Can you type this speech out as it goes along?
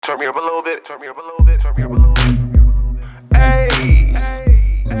turn me up a little bit, turn me up a little bit, turn me up a little bit. Hey,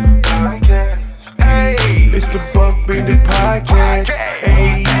 It's the Buck Bandit Podcast.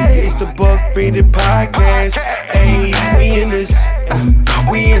 Hey, it's the Buck Bandit Podcast. Hey, we in this.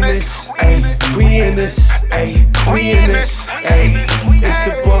 We in this. Hey, we in this. Hey, we in this. Hey, it's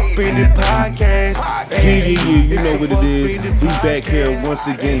the Buck Bandit Podcast. Hey, you know what it is. We back here once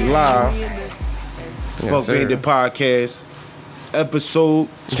again live. Buck Bandit Podcast. Episode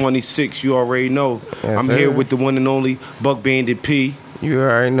 26, you already know. I'm here with the one and only Buck Bandit P. You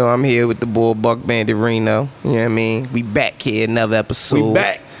already know I'm here with the boy Buck Bandit Reno. You know what I mean? We back here, another episode.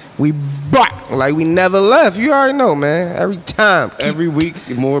 We back like we never left. You already know, man. Every time. Every week,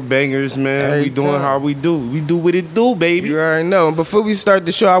 more bangers, man. We doing how we do. We do what it do, baby. You already know. Before we start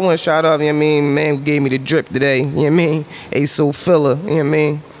the show, I want to shout out, you know what I mean? Man who gave me the drip today. You know what I mean? ASO Filler. You know what I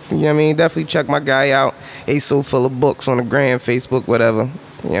mean? You know what I mean? Definitely check my guy out. ASO Filler Books on the gram, Facebook, whatever.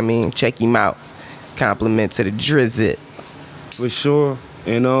 You know what I mean? Check him out. Compliment to the Drizzit. For sure.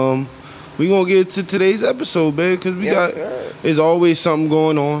 And we gonna get to today's episode, man, because there's always something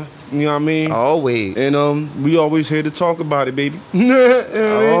going on. You know what I mean? Always. And we always here to talk about it, baby.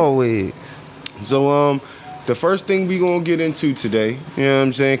 Always. So the first thing we gonna get into today, you know what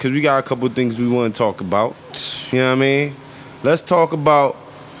I'm saying? Because we got a couple of things we want to talk about. You know what I mean? Let's talk about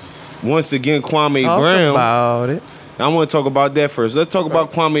once again Kwame Brown. About it. I want to talk about that first. Let's talk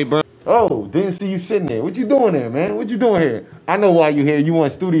about Kwame Brown. Oh, didn't see you sitting there. What you doing there, man? What you doing here? I know why you here. You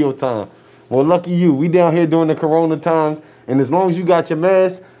want studio time. Well, lucky you. We down here during the corona times, and as long as you got your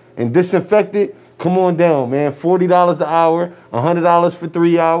mask and disinfected, come on down, man. $40 an hour, $100 for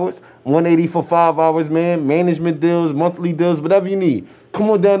 3 hours, $180 for 5 hours, man. Management deals, monthly deals, whatever you need. Come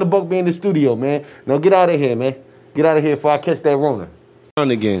on down to Buck Bandit Studio, man. Now get out of here, man. Get out of here before I catch that Rona.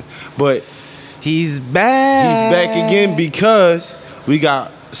 Again, but he's back. He's back again because we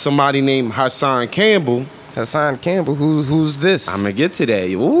got somebody named Hassan Campbell. Hassan Campbell, who's this? I'm gonna get to that.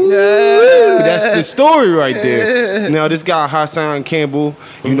 Ooh, that's the story right there. Now this guy Hassan Campbell,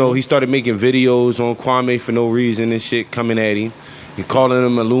 you know, he started making videos on Kwame for no reason and shit, coming at him. He calling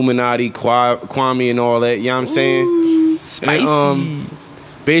him Illuminati, Kwame and all that. You know what I'm saying? Ooh, spicy. And,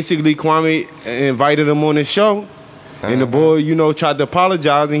 basically, Kwame invited him on his show. And the boy, you know, tried to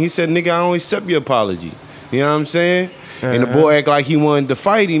apologize, and he said, nigga, I don't accept your apology. You know what I'm saying? And the boy act like he wanted to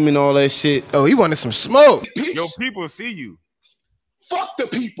fight him and all that shit. Oh, he wanted some smoke. Your people see you. Fuck the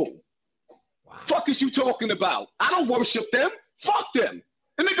people. Wow. Fuck is you talking about? I don't worship them. Fuck them.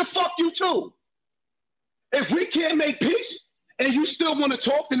 And nigga, fuck you too. If we can't make peace and you still want to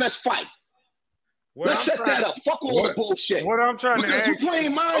talk, then let's fight. Let's set that up. Fuck all the bullshit. What I'm trying to ask you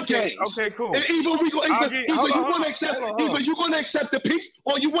playing mind games. Okay, cool. And either you're gonna accept the peace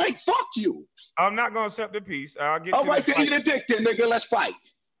or you ain't. Fuck you. I'm not gonna accept the peace. I'll get. All right, then eat a dick, then, nigga. Let's fight.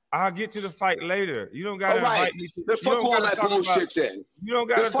 I'll get to the fight later. You don't gotta invite me. Then fuck all that bullshit then. You don't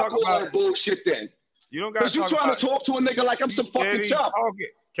gotta talk about all that bullshit then. You don't gotta talk about. Because you trying to talk to a nigga like I'm some fucking chump.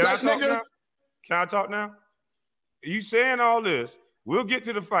 Can I talk now? Can I talk now? You saying all this? We'll get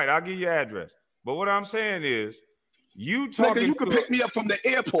to the fight. I'll give you your address. But what I'm saying is, you talking. Nigga, you can pick me up from the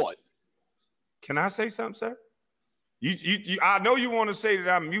airport. Can I say something, sir? You I know you want to say that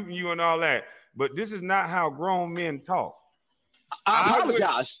I'm muting you and all that, but this is not how grown men talk. I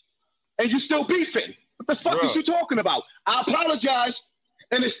apologize, and you still beefing. What the fuck is you talking about? I apologize,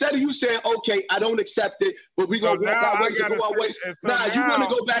 and instead of you saying, "Okay, I don't accept it," but we gonna walk our ways and go our ways. Nah, you want to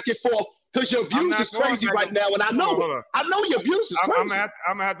go back and forth. Because your views is crazy right now, and I know it. I know your views is crazy. I'm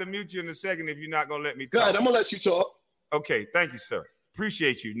gonna have to mute you in a second if you're not gonna let me talk. Good, I'm gonna let you talk. Okay, thank you, sir.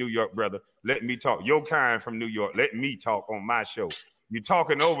 Appreciate you, New York brother. Let me talk. Your kind from New York. Let me talk on my show. You're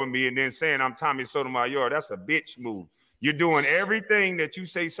talking over me and then saying I'm Tommy Sotomayor. That's a bitch move. You're doing everything that you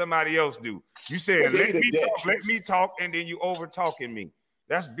say somebody else do. You saying let me talk, and then you over talking me.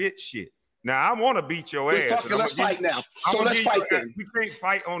 That's bitch shit. Now, I want to beat your ass. Let's fight now. So let's fight then. We can't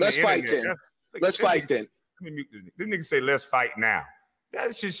fight on the internet. Let's fight then. Let me mute this nigga. This nigga say, let's fight now.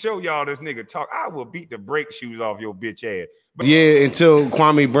 That should show y'all this nigga talk. I will beat the brake shoes off your bitch ass. But yeah, until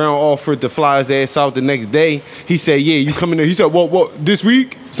Kwame Brown offered to fly his ass out the next day. He said, yeah, you coming there. He said, what, this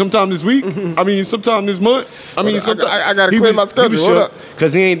week? Sometime this week? I mean, sometime this month? I mean, I got to clear my schedule.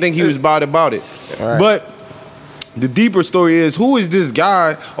 Because he ain't think he was bad about it. Right. But the deeper story is, who is this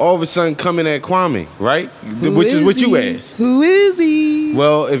guy all of a sudden coming at Kwame, right? Which is what you asked. Who is he?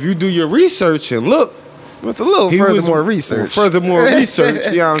 Well, if you do your research and look, with a little furthermore research.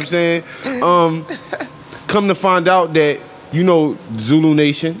 You know what I'm saying? Come to find out that, you know, Zulu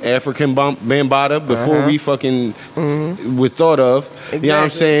Nation, African Bambaataa, before we fucking was thought of. Exactly. You know what I'm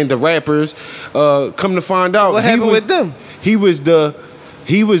saying? The rappers. Come to find out. What happened with them? He was the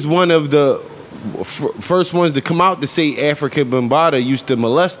he was one of the first ones to come out to say Africa Bambaataa used to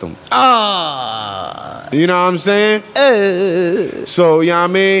molest him. You know what I'm saying? So, you know what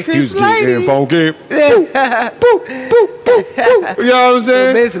I mean? He was getting funky. Boop, boop, boop, boop. You know what I'm saying?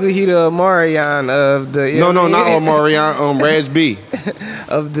 So basically, he the Omarion of the... No, not Omarion, Raz B.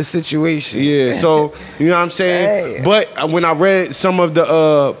 Of the situation. Yeah, so, you know what I'm saying? Hey. But when I read some of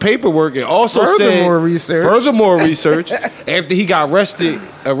the paperwork, it also Furthermore research, after he got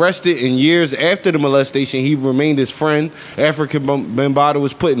arrested in years after the molestation, he remained his friend. Africa Bambaataa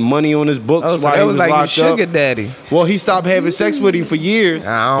was putting money on his books while he was like locked his sugar daddy. Well, he stopped having sex with him for years,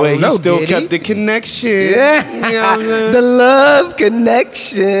 but he still kept the connection. Yeah. You know what I'm saying? The love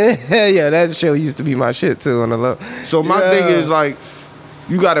connection. Yeah, that show used to be my shit too on the low. So my thing is like,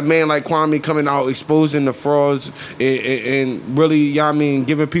 you got a man like Kwame coming out exposing the frauds and really, you know what I mean,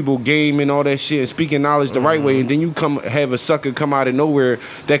 giving people game and all that shit and speaking knowledge the right way, and then you have a sucker come out of nowhere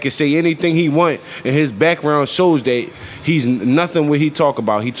that can say anything he want, and his background shows that he's nothing what he talk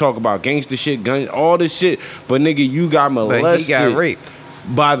about. He talk about gangster shit, guns, all this shit, but nigga, you got molested. But he got raped.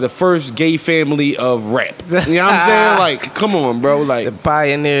 By the first gay family of rap. You know what I'm saying? Like, come on, bro. Like the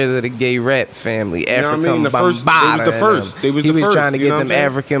pioneers of the gay rap family. African Bambaataa. They was the first. He was trying to get them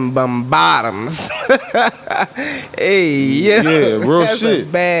African Bambaataa. Hey, yeah. Real That's shit.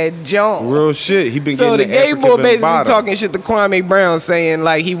 A bad joke. Real shit. He been so getting the gay boy basically Bambaataa. talking shit to Kwame Brown, saying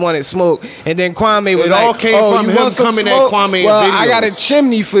like he wanted smoke, and then Kwame was it like, all came from you him want some coming smoke? at Kwame. Well, in videos. I got a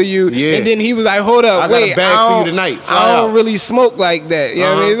chimney for you. Yeah. And then he was like, hold up, I wait, got a bag for you tonight. I don't really smoke like that. You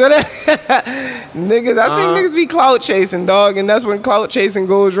know what I mean? So that, niggas, I think niggas be clout chasing, dog, and that's when clout chasing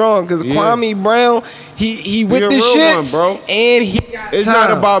goes wrong. Cause Kwame Brown, he with the shits, bro. And he got It's time. not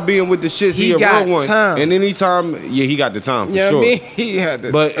about being with the shits. He a got real one. time. And anytime, he got the time for You know sure. what I mean? He had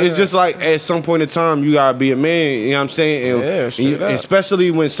the But time. it's just like at some point in time, you gotta be a man. You know what I'm saying? And especially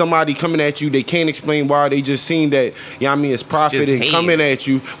when somebody coming at you, they can't explain why. They just seen that. You know what I mean? It's profit Just and hate. coming at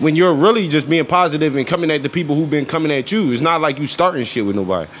you when you're really just being positive and coming at the people who've been coming at you. It's not like you starting shit with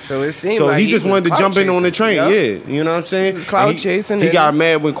nobody. So it seemed So like he just was wanted to clout jump in on the train. chasing. Yeah, you know what I'm saying? He was clout chasing. He got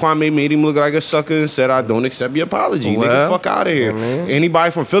mad when Kwame made him look like a sucker and said, "I don't accept your apology, nigga. Fuck out of here."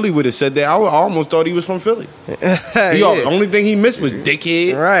 Anybody from Philly would have said that. I almost thought he was from Philly. The only thing he missed was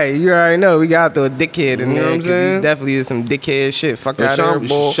dickhead. Right, you already know we got to throw a dickhead in You know there. what I'm saying? He definitely is some dickhead shit. Fuck out of here,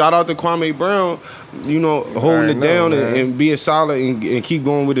 boy. Shout out to Kwame Brown, holding it down and being solid and keep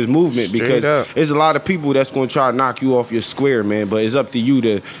going with his movement. Straight because up. there's a lot of people that's going to try to knock you off your square, man. But it's up to you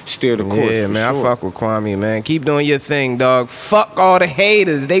to steer the course. Yeah, for man, sure. I fuck with Kwame, man. Keep doing your thing, dog. Fuck all the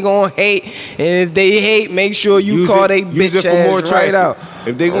haters. They gonna hate, and if they hate, make sure you call they bitch it for more ass traffic. right out.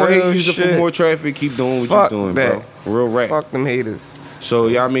 If they gonna Real hate, use it for shit. more traffic. Keep doing what Fuck you're doing, that. bro. Real rap. Fuck them haters. So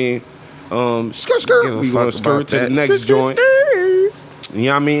yeah, I mean, skirt. Give a We fuck gonna about skirt to the that. next Skirt, joint. skirt. You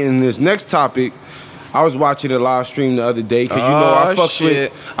know what I mean? In this next topic, I was watching a live stream the other day because I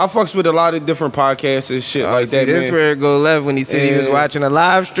fucks with a lot of different podcasts and shit like that. This man. where it go left when he said he was watching a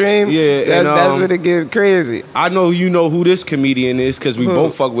live stream. Yeah, that's where it get crazy. I know you know who this comedian is because we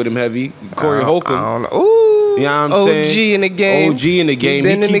both fuck with him heavy. Corey Holcomb. I don't know. Ooh, You know what I'm OG saying? in the game. OG in the game.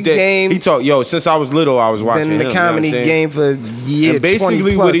 Been in the game. He talked, since I was little, I was watching Been in him. the comedy you know what I'm saying? game for years. And basically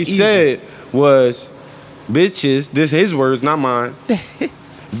 20 what he plus, easy. said was, bitches, this his words, not mine.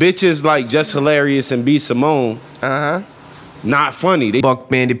 Bitches like Just Hilarious and B.Simone, not funny. They Buck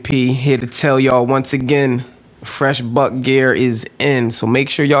Bandit P here to tell y'all once again, fresh Buck gear is in. So make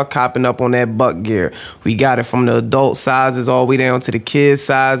sure y'all copping up on that Buck gear. We got it from the adult sizes all the way down to the kids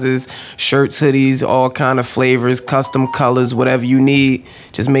sizes, shirts, hoodies, all kind of flavors, custom colors, whatever you need.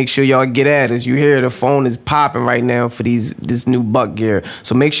 Just make sure y'all get at us. You hear the phone is popping right now for this new Buck gear.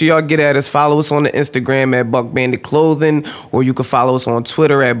 So make sure y'all get at us. Follow us on the Instagram at Buck Bandit Clothing, or you can follow us on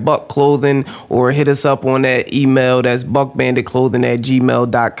Twitter at Buck Clothing, or hit us up on that email that's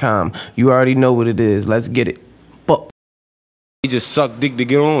buckbanditclothing@gmail.com. You already know what it is. Let's get it. They just suck dick to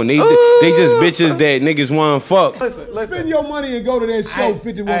get on. They just bitches that niggas want to fuck. Listen. Spend your money and go to that show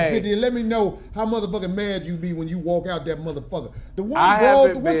 5150 and let me know how motherfucking mad you be when you walk out that motherfucker. The one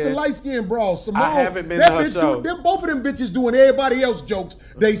broad, what's the light skinned broad? Simone. I haven't been that to her bitch show. both of them bitches doing everybody else jokes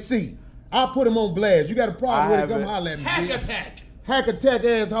they see. I'll put them on blast. You got a problem with it, come holler at me. Hack attack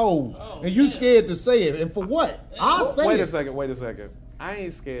assholes. And you scared to say it. And for what? I'll say Wait it. a second. I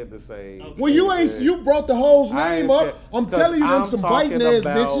ain't scared to say. Well, you brought the hoe's name up. I'm telling you, them some biting ass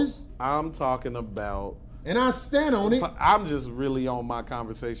bitches. I'm talking about. And I stand on it. I'm just really on my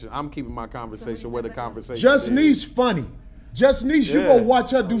conversation. I'm keeping my conversation where the conversation Just is. Niche funny. Just Niche, you gonna watch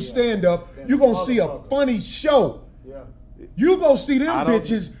her do stand up. You gonna see a funny show. You gonna see them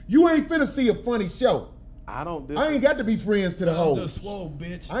bitches. You ain't finna see a funny show. I ain't got to be friends to the hoes. Swole,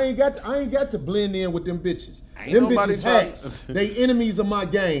 bitch. I ain't got to blend in with them bitches. Ain't Them nobody bitches hacks. They enemies of my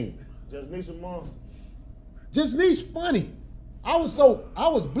game. Just need some more. Just Niche funny. I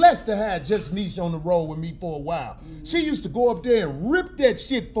was blessed to have Just Niche on the road with me for a while. She used to go up there and rip that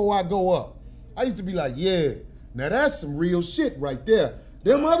shit before I go up. I used to be like, yeah, now that's some real shit right there.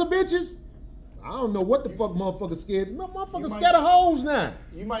 Them other bitches, I don't know what the fuck motherfuckers scared. Motherfuckers scared of hoes now.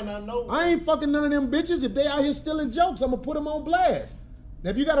 You might not know. I ain't fucking none of them bitches. If they out here stealing jokes, I'm gonna put them on blast. Now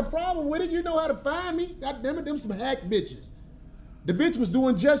if you got a problem with it, you know how to find me. God damn it, them some hack bitches. The bitch was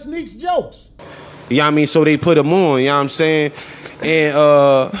doing Just Niche's jokes. You know what I mean? So they put them on, you know what I'm saying? And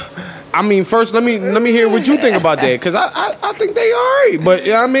I mean, first let me hear what you think about that, cause I think they alright. But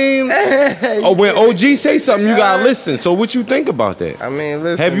you know what I mean? When OG say something, you gotta listen. So what you think about that? I mean,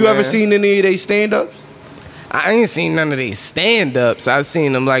 listen. Have you ever seen any of they stand-ups? I ain't seen none of these stand-ups. I've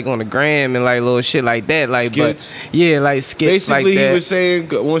seen them like on the gram and like little shit like that. Like, skits? But yeah, like skits Basically, like that. he was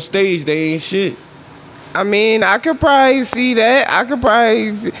saying on stage they ain't shit. I mean, I could probably see that.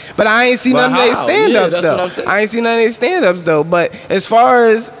 But I ain't seen none of their stand-ups though. I ain't seen none of their stand-ups though. But as far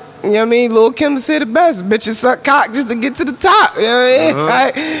as, you know what I mean, Lil' Kim said it best. Bitches suck cock just to get to the top. You know what I mean?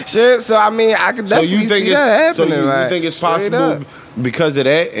 Like, sure. So I mean, I could definitely see that happening. So you think it's possible because of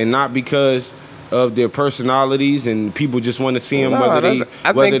that and not because of their personalities and people just want to see them,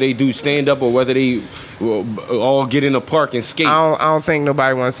 whether they do stand up or whether they all get in the park and skate? I don't think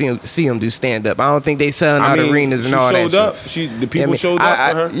nobody want to see them do stand up. I don't think they selling out arenas and all that shit. The people showed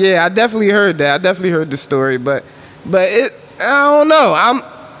up for her. Yeah, I definitely heard that. I definitely heard the story, but I don't know.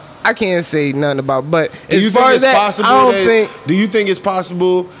 I can't say nothing about. But as far as that, I don't think. Do you think it's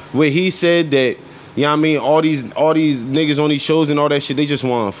possible where he said that? You know what I mean? All these niggas on these shows and all that shit, they just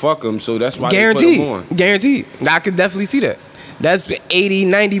want to fuck them, so that's why they put them on. Guaranteed. I could definitely see that. That's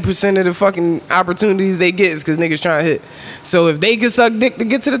 80-90% of the fucking opportunities they get is because niggas trying to hit. So if they can suck dick to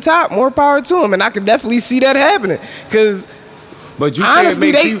get to the top, more power to them. And I could definitely see that happening. Because but you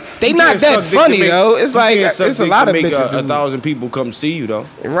honestly, they not that funny though. It's like it's a lot of bitches. 1,000 people come see you though.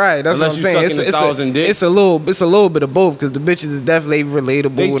 Right, that's unless what I'm saying. It's a little bit of both because the bitches is definitely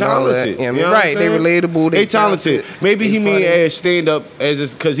relatable. They and all that. talented. You know right, they relatable. They talented. Maybe he mean as stand up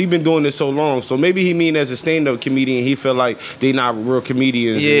as because he been doing this so long. So maybe he mean as a stand up comedian. He feel like they not real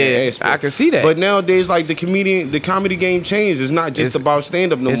comedians. Yeah, I can see that. But nowadays, like the comedy game changed. It's not just about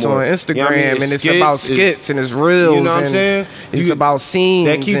stand up no more. It's on Instagram, you know what I mean? and it's about skits and it's reels. You know what I'm saying? It's about scenes.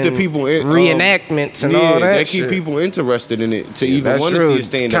 That keep the people reenactments and all that. That keep people interested in it to even want to see a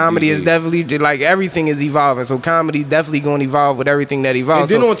stand up. Comedy is definitely like everything is evolving. So comedy definitely going to evolve with everything that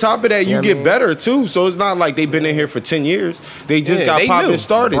evolves. And then on top of that, you get better too. So it's not like they've been in here for 10 years. They just got popping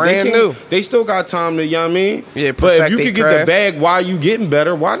started. Brand new. They still got time to, you know what I mean? Yeah, but if you could get the bag while you getting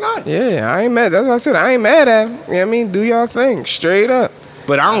better, why not? Yeah, I ain't mad. That's what I said. I ain't mad at them. You know what I mean? Do y'all thing straight up.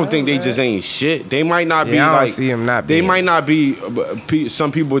 But I don't think they just ain't shit. They might not be I like. don't see them not they being. might not be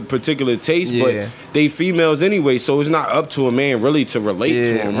some people with particular taste, but they females anyway. So it's not up to a man really to relate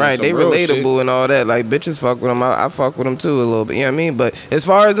to them. Right, they relatable and all that. Like bitches fuck with them. I fuck with them too a little bit. You know what I mean? But as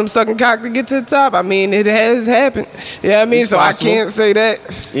far as them sucking cock to get to the top, I mean it has happened. You know what I mean? So possible. I can't say that.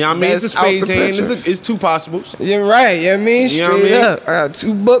 You know what I mean? It's a space hand. It's two possibles. You're right. You know what I mean? Straight up. I got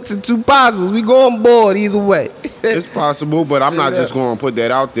 2 books and 2 possibles. We go on board either way. It's possible, but I'm not just going to put that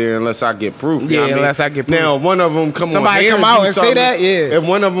out there unless I get proof. Yeah, unless I get proof. Now, one of them somebody come out and say that, yeah. If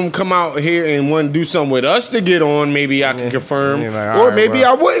one of them come out here and want to do something with us to get on, maybe I can confirm, or maybe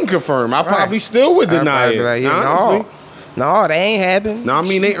I wouldn't confirm. I probably still would deny it. Like, honestly. No, they ain't happened. No, I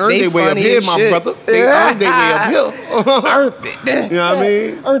mean they earned their way up here, my brother. They earned their way up here. Earned it. You know what I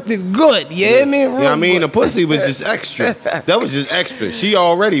mean? Earned it good. Yeah, man. You know what I mean? The pussy was just extra. That was just extra. She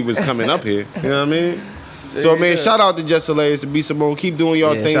already was coming up here. You know what I mean? So man, shout out to Jess and B.Simone. Keep doing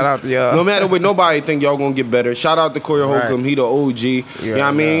y'all thing. Shout out to y'all. No matter what nobody think, y'all gonna get better. Shout out to Corey Holcomb. He the OG. You know what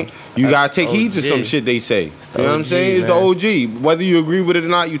I mean? You gotta take heed to some shit they say. You know what I'm saying? It's the OG. Whether you agree with it or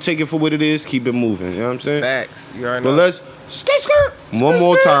not, you take it for what it is. Keep it moving. You know what I'm saying? Facts. You already know. But let's skirt. One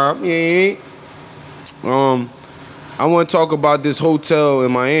more time. Yeah. I want to talk about this hotel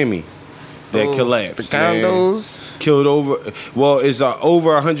in Miami that collapsed. The condos killed over. Well, it's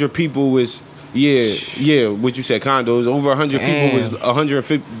over 100 people was. Yeah, what you said, condos. Over 100 people was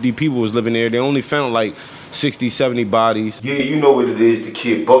 150 people was living there. They only found like 60, 70 bodies. Yeah, you know what it is, the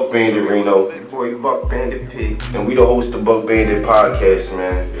kid Buck Bandit Reno. Boy, Buck Bandit Pig. And we the host of Buck Bandit Podcast,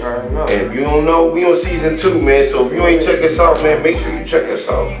 man. You already know. And if you don't know, we on season 2, man. So if you ain't check us out, man, make sure you check us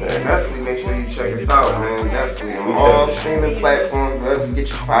out, man. Definitely make sure you check us out, man. Definitely on all streaming platforms, wherever you get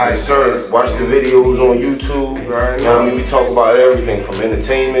your podcast. Yes, sir. Watch the videos on YouTube. You know what I mean? We talk about everything from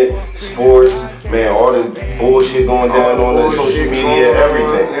entertainment, sports, Man, all the bullshit going down on the social media,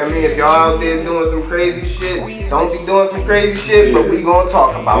 everything. I mean, if y'all out there doing some crazy shit, don't be doing some crazy shit, but we gonna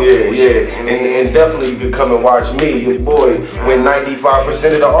talk about it. Yeah. And definitely you can come and watch me, your boy, win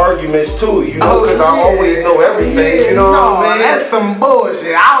 95% of the arguments too, you know, because I always know everything, you know what I mean? That's some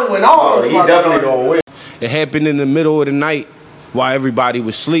bullshit. I win all. He definitely gonna win. It happened in the middle of the night while everybody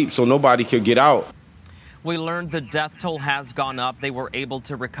was asleep, so nobody could get out. We learned the death toll has gone up. They were able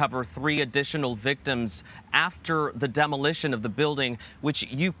to recover 3 additional victims after the demolition of the building, which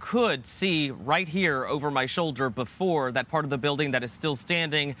you could see right here over my shoulder before, that part of the building that is still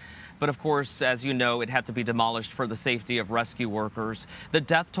standing. But of course, as you know, it had to be demolished for the safety of rescue workers. The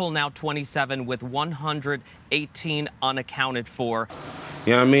death toll now 27 with 118 unaccounted for.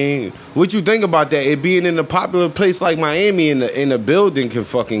 You know what I mean? What you think about that? It being in a popular place like Miami, in a building can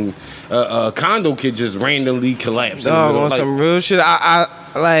fucking condo could just randomly collapse. Dog, on some real shit. I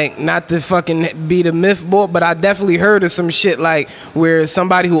like, not to fucking be the myth boy, but I definitely heard of some shit like where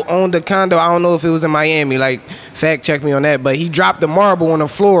somebody who owned a condo, I don't know if it was in Miami, like fact check me on that, but he dropped a marble on the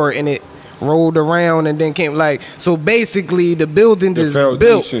floor and it rolled around and then came like, so basically the building is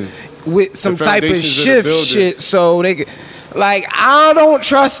built with some type of shift shit, so they could. Like, I don't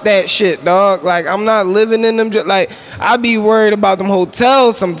trust that shit, dog. Like, I'm not living in them. Like, I be worried about them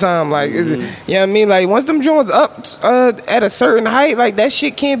hotels sometime. Like, you know what I mean? Like, once them joints up at a certain height, like, that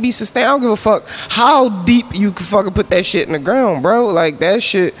shit can't be sustained. I don't give a fuck how deep you can fucking put that shit in the ground, bro. Like, that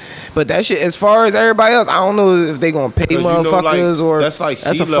shit. But that shit, as far as everybody else, I don't know if they gonna pay motherfuckers or that's like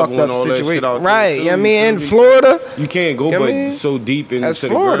that's sea a fucked level and up all that situation. shit out Right. there, You know what I too. mean? In Florida. You can't go but so deep into that's the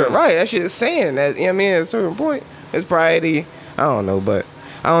Florida, ground. right. That shit is saying that, you know what I mean? At a certain point. It's probably, I don't know, but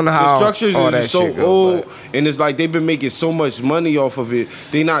I don't know how the structures all that is so shit goes, old, but. and it's like they've been making so much money off of it.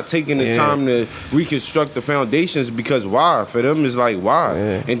 They not taking the time to reconstruct the foundations because why? For them, it's like why?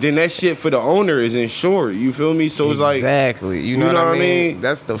 Yeah. And then that shit for the owner is insured. You feel me? So it's like exactly. You know what I mean?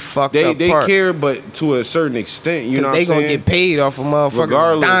 That's the fucked up part. They care, but to a certain extent. You know what I'm saying? They gonna get paid off of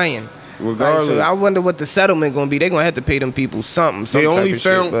motherfuckers dying. Regardless. Like, so I wonder what the settlement gonna be. They gonna have to pay them people something. Some They type only of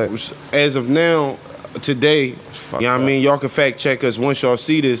found, shit, as of now, today, you know what I mean? Y'all can fact check us once y'all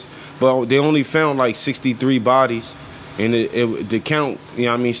see this, but they only found like 63 bodies, and the count, you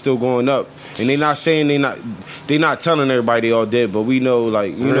know what I mean, still going up. And they not saying they not telling everybody they all dead, but we know,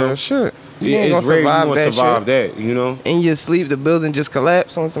 like, you know, shit. It's rare you gonna survive that, you know? In your sleep, the building just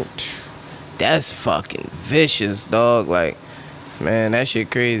collapsed on some. That's fucking vicious, dog. Like, man, that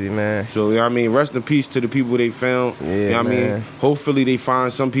shit crazy, man. So, you know what I mean? Rest in peace to the people they found. Yeah, you know what I mean? Hopefully they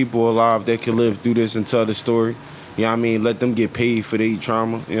find some people alive that can live through this and tell the story. You know what I mean? Let them get paid for their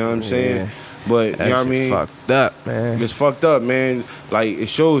trauma. You know what I'm saying? But, that you know what I mean? Fucked up, man. It's fucked up, man. Like, it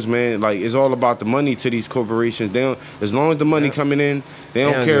shows, man. Like, it's all about the money to these corporations. They don't, as long as the money coming in, they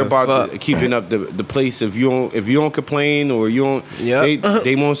don't care about keeping up the place. If you don't complain or you don't,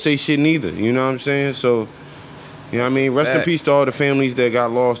 they won't say shit neither. You know what I'm saying? So, you know what I mean? Rest in peace to all the families that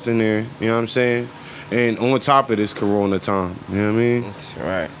got lost in there. You know what I'm saying? And on top of this Corona time. You know what I mean? That's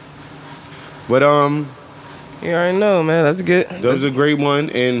right. But, you already know, man. That's good. That was a great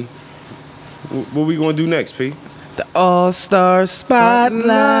one. And what we gonna do next, P? The All-Star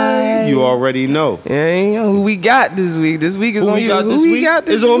Spotlight. You already know. Yeah, who we got this week? This week is on you. Who we got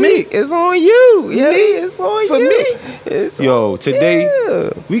this week? on me. It's on you. Yeah, it's on for you. Me. Yo,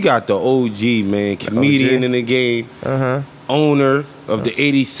 today we got the OG, man, comedian in the game, owner of the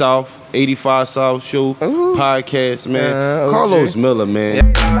 85 South Show podcast, man, Carlos Miller,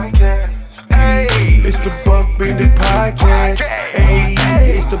 man. It's the Buck Brandon Podcast. Hey,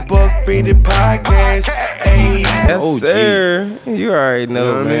 it's the Buck Brandon Podcast. Hey, yes, sir. You already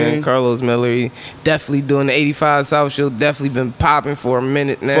know, man. I mean? Carlos Miller, he definitely doing the 85 South Show. Definitely been popping for a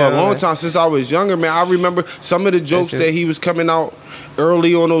minute now. For a long time, since I was younger, man. I remember some of the jokes that he was coming out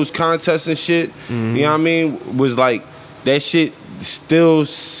early on those contests and shit. You know what I mean? Was like that shit still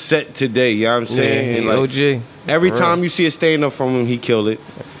set today. You know what I'm saying? Yeah, like, OG. Every time you see a stand up from him, he killed it.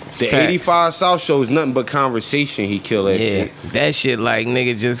 The Facts. 85 South Show is nothing but conversation. He killed that shit. That shit like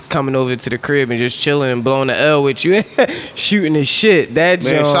nigga just coming over to the crib and just chilling and blowing the L with you, shooting the shit. That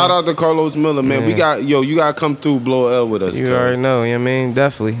man, shout out to Carlos Miller, man. We got you gotta come through, blow L with us. You already know, you know what I mean?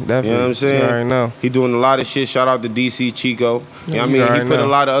 Definitely. You know what I'm saying? You already know. He doing a lot of shit. Shout out to DC Chico. You know what I mean? He put a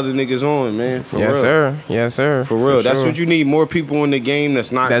lot of other niggas on, man. For real. Sir. Yes, sir. For real. That's what you need. More people in the game that's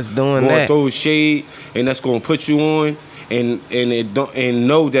doing gonna throw shade and that's gonna put you on. And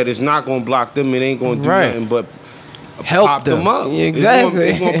know that it's not gonna block them. It ain't gonna do nothing but pop them up. Exactly.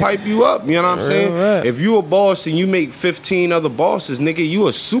 It's gonna pipe you up. You know what I'm saying? Right. If you a boss and you make 15 other bosses, nigga, you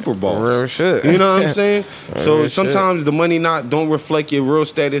a super boss. Real shit. You know what I'm saying? So Real sometimes shit. the money don't reflect your real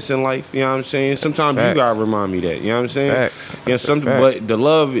status in life. You know what I'm saying? Sometimes Facts. you gotta remind me that. You know what I'm saying? Facts. Yeah, but the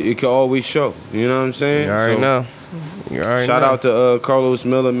love, it can always show. You know what I'm saying? You already know. Shout out to Carlos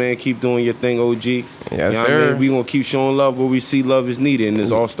Miller, man. Keep doing your thing, OG. Yes, you know sir. What I mean? We gonna keep showing love where we see love is needed in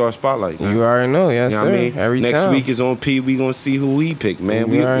this All-Star Spotlight. Man. You already know, yes, you know sir. What I mean? Every Next time. week is on P. We gonna see who we pick, man.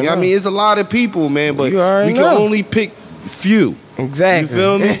 You You know already what I know. mean? It's a lot of people, man, but we already can know. only pick few. Exactly. You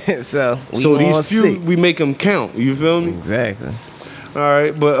feel me? so these few, see. we make them count. You feel me? Exactly. All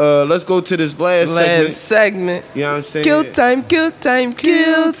right, but let's go to this last segment. You know what I'm saying? Kill time.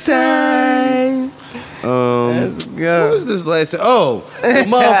 Let's go. What was this last? Oh, the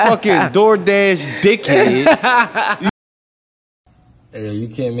motherfucking DoorDash dickhead. Hey, you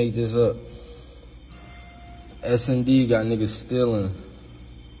can't make this up. S&D got niggas stealing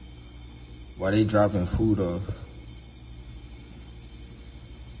while they dropping food off.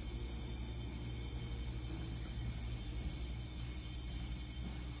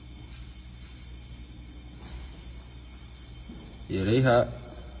 Yeah, they hot.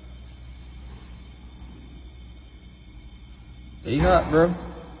 They hot, bro.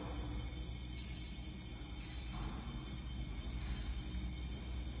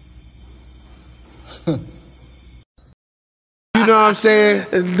 You know what I'm saying?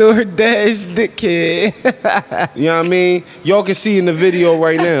 DoorDash dickhead. You know what I mean? Y'all can see in the video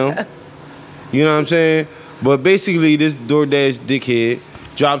right now. You know what I'm saying? But basically, this DoorDash dickhead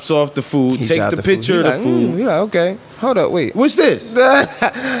drops off the food, takes the picture of the food. He like, okay, hold up, wait. What's this?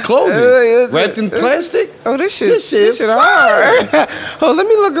 Clothing wrapped in plastic? Oh, this shit fire. hard. Oh, let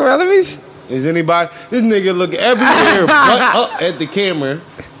me look around. Let me. Is anybody? This nigga look everywhere but up at the camera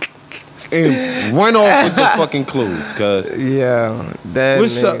and run off with the fucking clothes, cuz. Yeah, that.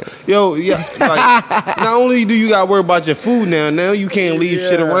 What's up? Yo, yeah. Like, not only do you gotta worry about your food now you can't leave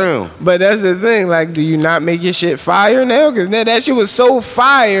shit around. But that's the thing. Like, do you not make your shit fire now? Because that shit was so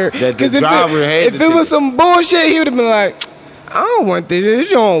fire. That the driver had if it was some bullshit, he would have been like, I don't want this.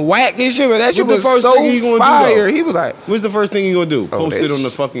 This on whack and shit. But that shit was so fire. He was like, what's the first thing you gonna do? Post it on the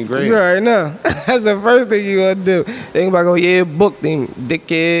fucking gram. You already know. That's the first thing you gonna do. They gonna be like, oh yeah, book them,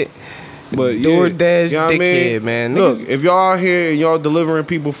 dickhead. But DoorDash you know what I dickhead, mean? man. Look, Niggas, if y'all out here and y'all delivering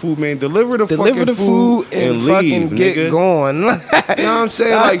people food, man, deliver the food and fucking leave, get nigga. going. You know what I'm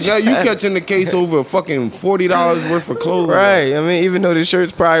saying? Like, now you catching the case over fucking $40 worth of clothes. Right. I mean, even though the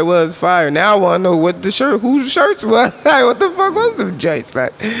shirts probably was fire, now I want to know what the whose shirts was. Like, what the fuck was them joints?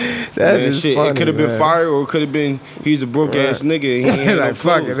 Like, that is shit. funny, It could have been man. fire, or it could have been he's a broke ass nigga. And he ain't Like, no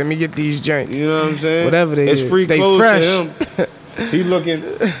fuck it, clothes. let me get these joints. You know what I'm saying? Whatever they it's is. free They clothes fresh. to him. He looking.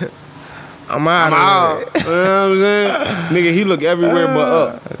 I'm out. You know what I'm saying? Nigga, he look everywhere but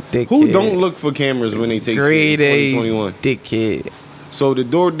up. Dickhead. Who don't look for cameras when they take Grade shit A in 2021? dickhead. So the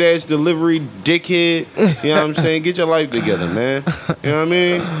DoorDash delivery dickhead, you know what I'm saying? Get your life together, man. You know what I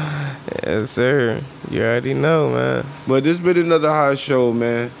mean? Yes, sir. You already know, man. But this been another hot show,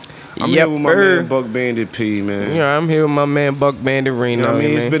 man. I'm here with my man Buck Bandit P, man. Yeah, I'm here with my man Buck Bandit Reno. You know what I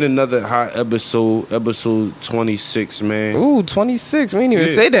mean? Man. It's been another hot episode 26, man. Ooh, 26. We didn't even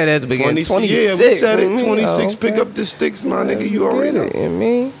say that at the beginning. 26. Yeah, we said it. 26. Oh, Pick up the sticks, my nigga. You already know. You know what I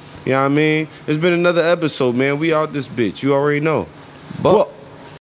mean? Yeah, I mean, it's been another episode, man. We out this bitch. You already know. Buck.